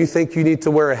opinion and you think you need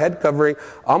to wear a head covering,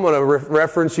 I'm going to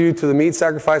reference you to the meat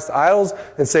sacrificed to idols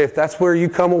and say, if that's where you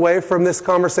come away from this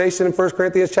conversation in 1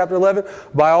 Corinthians chapter 11,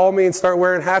 by all means start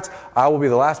wearing hats. I will be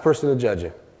the last person to judge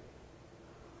you.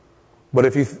 But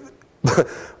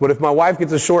if my wife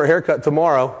gets a short haircut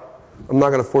tomorrow, I'm not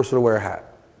going to force her to wear a hat.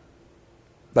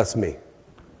 That's me.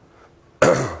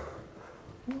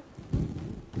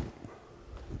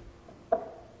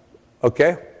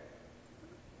 Okay?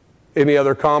 Any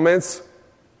other comments?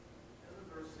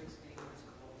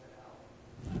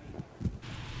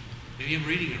 Maybe I'm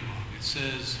reading it wrong. It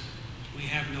says, we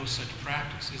have no such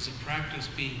practice. Is the practice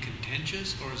being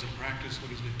contentious, or is the practice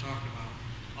what he's been talking about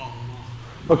all along?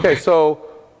 Okay, so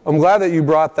I'm glad that you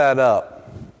brought that up.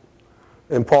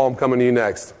 And Paul, I'm coming to you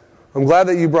next. I'm glad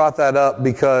that you brought that up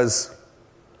because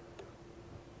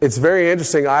it's very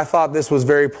interesting. I thought this was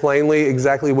very plainly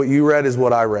exactly what you read is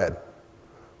what I read.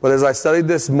 But as I studied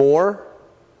this more,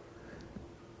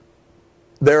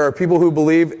 there are people who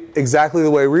believe exactly the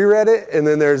way we read it, and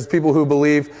then there's people who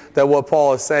believe that what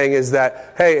Paul is saying is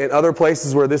that, hey, in other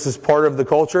places where this is part of the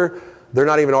culture, they're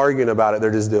not even arguing about it, they're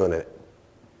just doing it.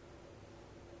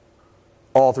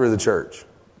 All through the church.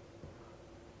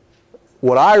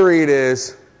 What I read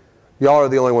is, y'all are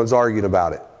the only ones arguing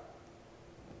about it.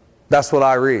 That's what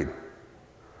I read.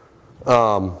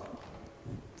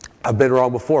 I've been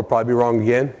wrong before, probably be wrong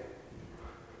again.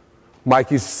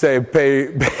 Mike used to say,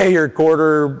 pay your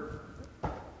quarter,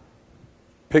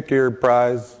 pick your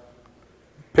prize,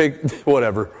 pick,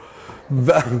 whatever.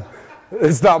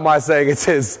 It's not my saying, it's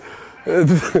his.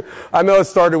 I know it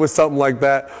started with something like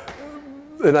that,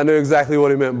 and I knew exactly what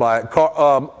he meant by it.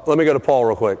 Let me go to Paul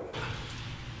real quick.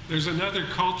 There's another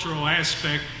cultural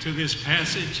aspect to this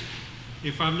passage.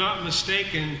 If I'm not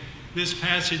mistaken, this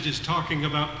passage is talking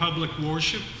about public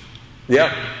worship.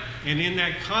 Yeah. And in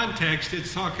that context,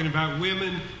 it's talking about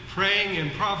women praying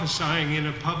and prophesying in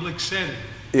a public setting.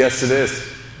 Yes, it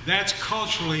is. That's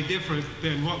culturally different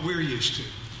than what we're used to.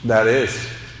 That is.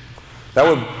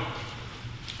 That'd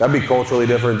be culturally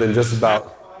different than just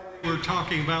about. We're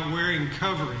talking about wearing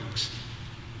coverings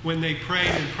when they prayed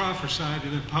and prophesied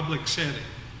in a public setting.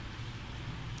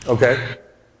 Okay.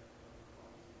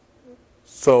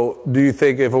 So, do you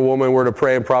think if a woman were to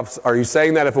pray and prophesy, are you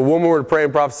saying that if a woman were to pray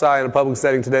and prophesy in a public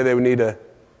setting today, they would need a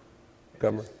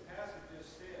cover?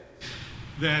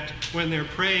 That when they're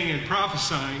praying and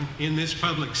prophesying in this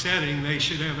public setting, they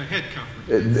should have a head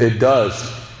covering. It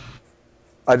does.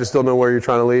 I just don't know where you're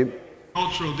trying to lead.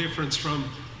 Cultural difference from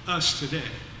us today.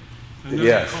 Another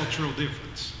Yes. cultural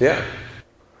difference. Yeah.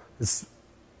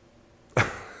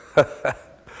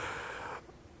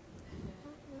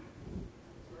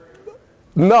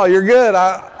 No, you're good.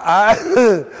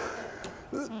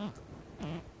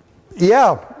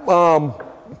 Yeah.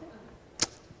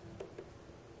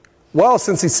 Well,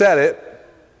 since he said it,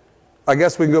 I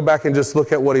guess we can go back and just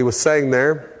look at what he was saying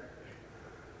there.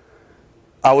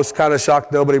 I was kind of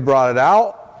shocked nobody brought it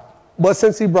out. But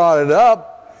since he brought it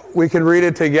up, we can read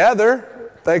it together.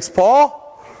 Thanks, Paul.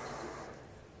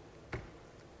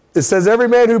 It says, every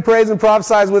man who prays and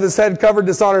prophesies with his head covered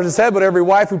dishonors his head, but every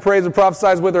wife who prays and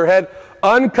prophesies with her head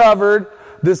uncovered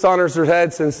dishonors her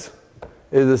head, since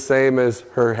it is the same as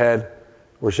her head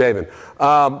were shaven.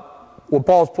 What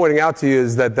Paul's pointing out to you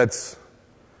is that that's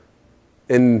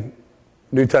in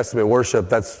New Testament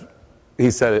worship.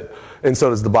 He said it, and so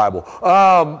does the Bible.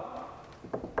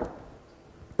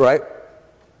 Right?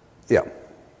 Yeah.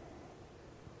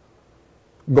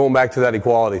 Going back to that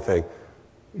equality thing.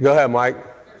 Go ahead, Mike.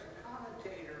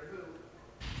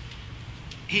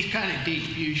 He's kind of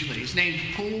deep usually. His name's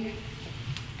Poole,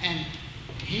 and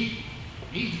he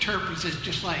interprets it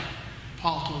just like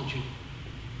Paul told you.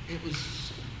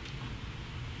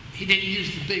 He didn't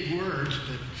use the big words,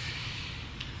 but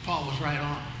Paul was right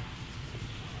on.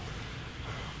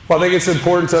 Well, I think it's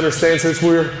important to understand, since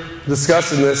we're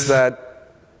discussing this,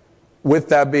 that with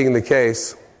that being the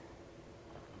case,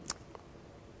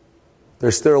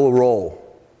 there's still a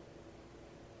role.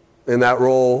 And that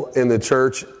role in the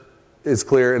church is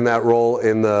clear, and that role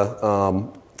in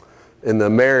the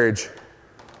marriage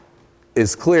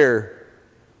is clear.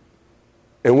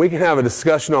 And we can have a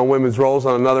discussion on women's roles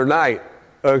on another night,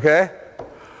 okay?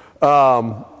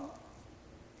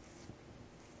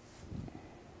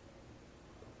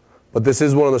 But this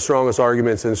is one of the strongest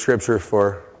arguments in Scripture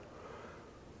for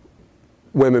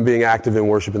women being active in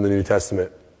worship in the New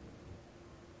Testament.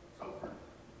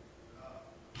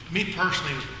 Me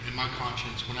personally, in my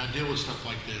conscience, when I deal with stuff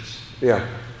like this, Yeah.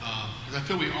 Because I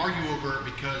feel we argue over it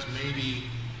because maybe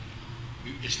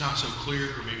it's not so clear,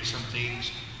 or maybe some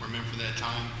things were meant for that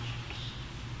time.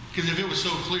 Because if it was so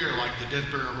clear, like the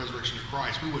death, burial, and resurrection of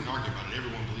Christ, we wouldn't argue about it.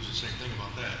 Everyone believes the same thing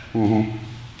about that. Mm-hmm.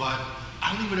 But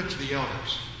I leave it up to the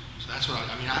elders. So that's what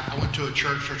I went to a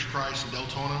Church of Christ in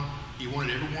Deltona. He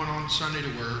wanted everyone on Sunday to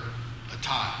wear a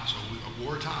tie. So we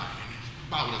wore a tie. And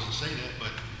the Bible doesn't say that,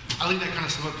 but I leave that kind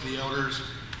of stuff up to the elders.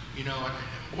 You know,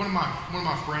 one of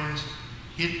my friends,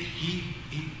 he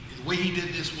the way he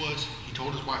did this was he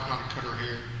told his wife not to cut her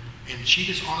hair, and she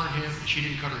dishonored him, and she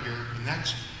didn't cut her hair, and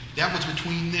that was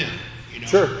between them, you know.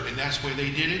 Sure. And that's the way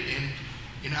they did it, and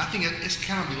you know, I think it's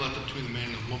kind of be left up between the man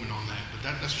and the woman on that. But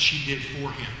that's what she did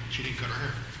for him. She didn't cut her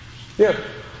hair. Yeah.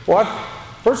 Well,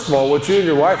 first of all, what you and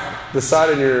your wife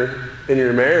decide in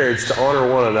your marriage to honor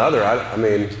one another, I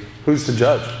mean, who's to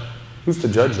judge? Who's to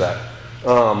judge that?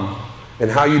 And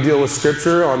how you deal with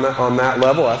Scripture on that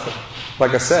level,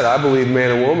 like I said, I believe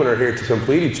man and woman are here to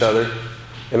complete each other.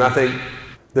 And I think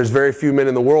there's very few men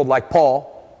in the world like Paul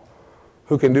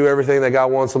who can do everything that God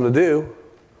wants them to do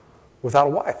without a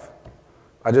wife.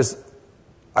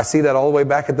 I see that all the way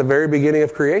back at the very beginning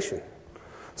of creation.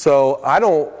 So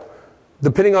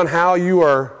depending on how you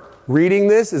are reading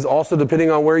this is also depending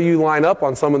on where you line up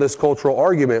on some of this cultural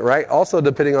argument, right? Also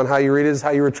depending on how you read it is how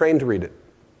you were trained to read it.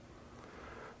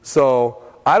 So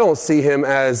I don't see him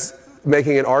as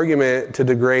making an argument to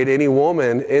degrade any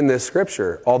woman in this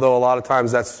scripture, although a lot of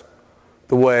times that's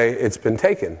the way it's been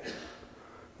taken. In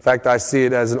fact, I see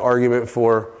it as an argument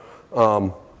for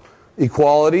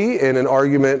equality and an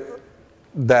argument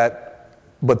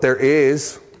but there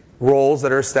is roles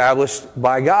that are established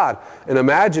by God. And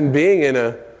imagine being in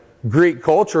a Greek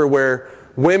culture where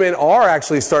women are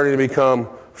actually starting to become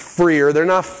freer. They're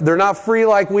not free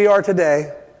like we are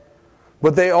today,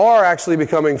 but they are actually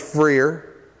becoming freer.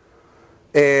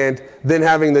 And then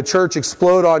having the church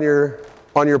explode on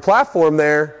your platform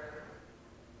there,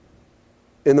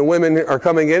 and the women are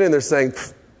coming in and they're saying,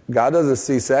 God doesn't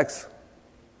see sex.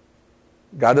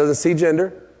 God doesn't see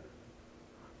gender.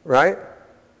 Right?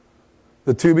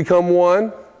 The two become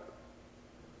one.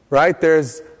 Right?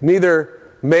 There's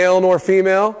neither male nor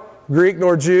female, Greek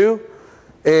nor Jew,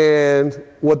 and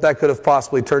what that could have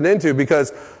possibly turned into.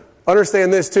 Because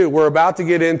understand this too, we're about to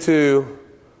get into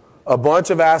a bunch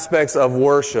of aspects of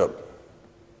worship.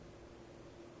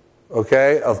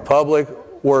 Okay? Of public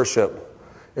worship.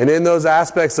 And in those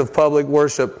aspects of public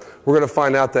worship, we're going to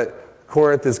find out that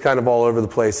Corinth is kind of all over the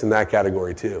place in that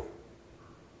category too.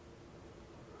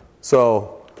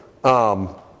 So, I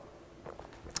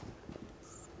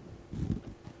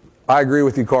agree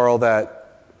with you, Carl,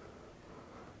 that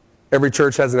every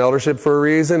church has an eldership for a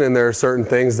reason, and there are certain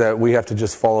things that we have to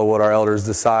just follow what our elders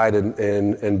decide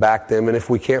and back them. And if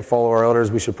we can't follow our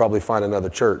elders, we should probably find another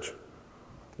church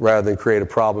rather than create a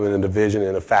problem and a division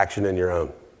and a faction in your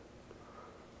own.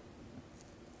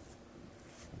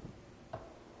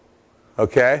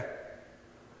 Okay?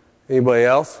 Anybody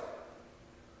else?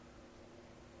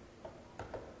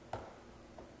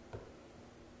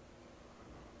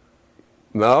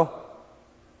 No?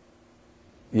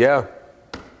 Yeah.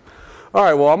 All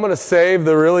right, well, I'm going to save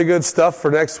the really good stuff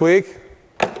for next week.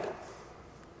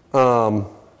 Because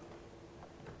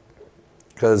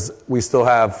we still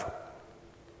have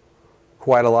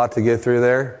quite a lot to get through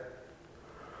there.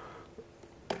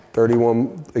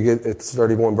 It's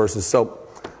 31 verses. So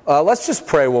let's just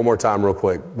pray one more time real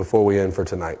quick before we end for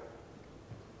tonight.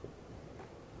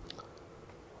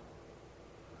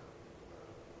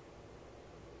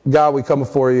 God, we come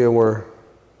before you and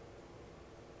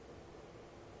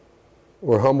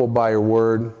we're humbled by your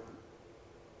word.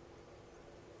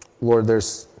 Lord,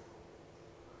 there's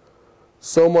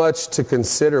so much to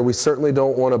consider. We certainly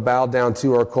don't want to bow down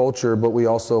to our culture, but we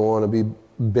also want to be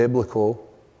biblical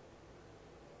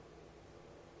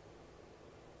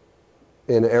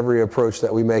in every approach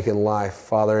that we make in life,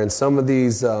 Father. And some of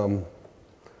these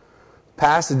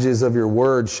passages of your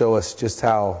word show us just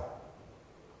how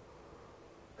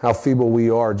feeble we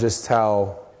are, just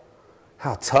how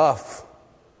tough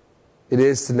it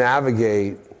is to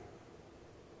navigate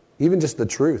even just the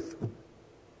truth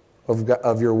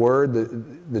of your word,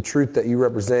 the truth that you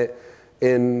represent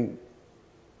in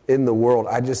the world.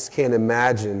 I just can't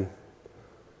imagine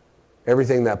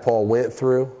everything that Paul went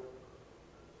through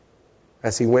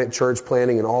as he went church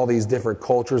planting in all these different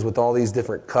cultures with all these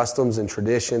different customs and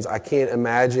traditions. I can't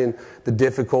imagine the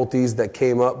difficulties that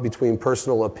came up between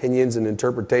personal opinions and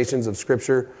interpretations of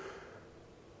Scripture.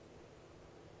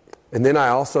 And then I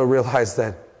also realized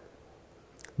that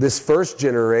this first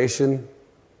generation,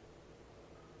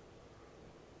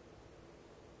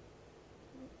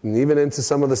 And even into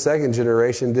some of the second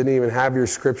generation didn't even have your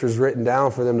scriptures written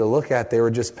down for them to look at. They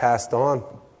were just passed on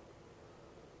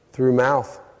through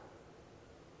mouth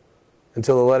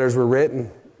until the letters were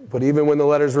written. But even when the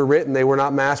letters were written, they were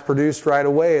not mass-produced right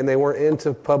away, and they weren't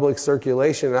into public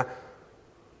circulation.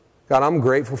 God, I'm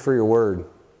grateful for your word.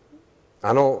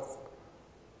 I don't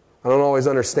always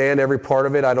understand every part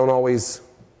of it. I don't always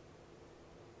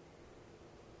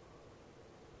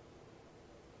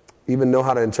even know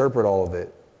how to interpret all of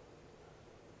it.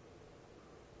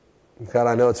 God,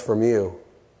 I know it's from you,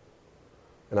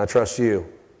 and I trust you.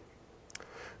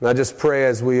 And I just pray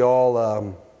as we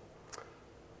all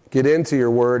get into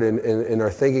your word and are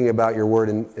thinking about your word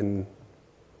and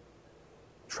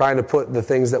trying to put the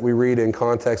things that we read in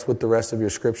context with the rest of your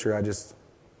scripture, I just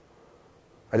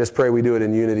pray we do it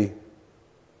in unity,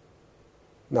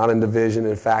 not in division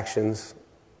and factions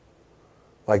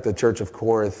like the Church of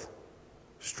Corinth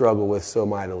struggle with so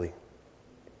mightily.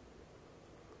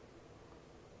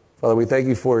 Father, we thank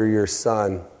you for your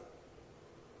Son,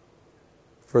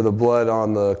 for the blood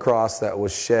on the cross that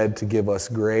was shed to give us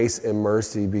grace and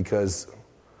mercy, because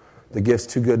the gift's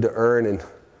too good to earn, and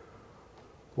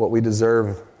what we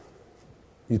deserve,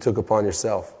 you took upon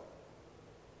yourself.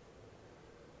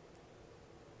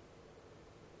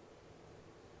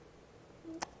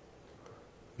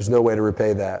 There's no way to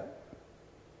repay that,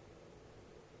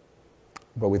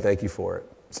 but we thank you for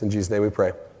it. It's in Jesus' name we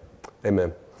pray.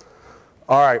 Amen.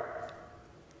 All right.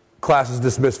 Class is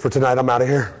dismissed for tonight. I'm out of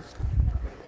here.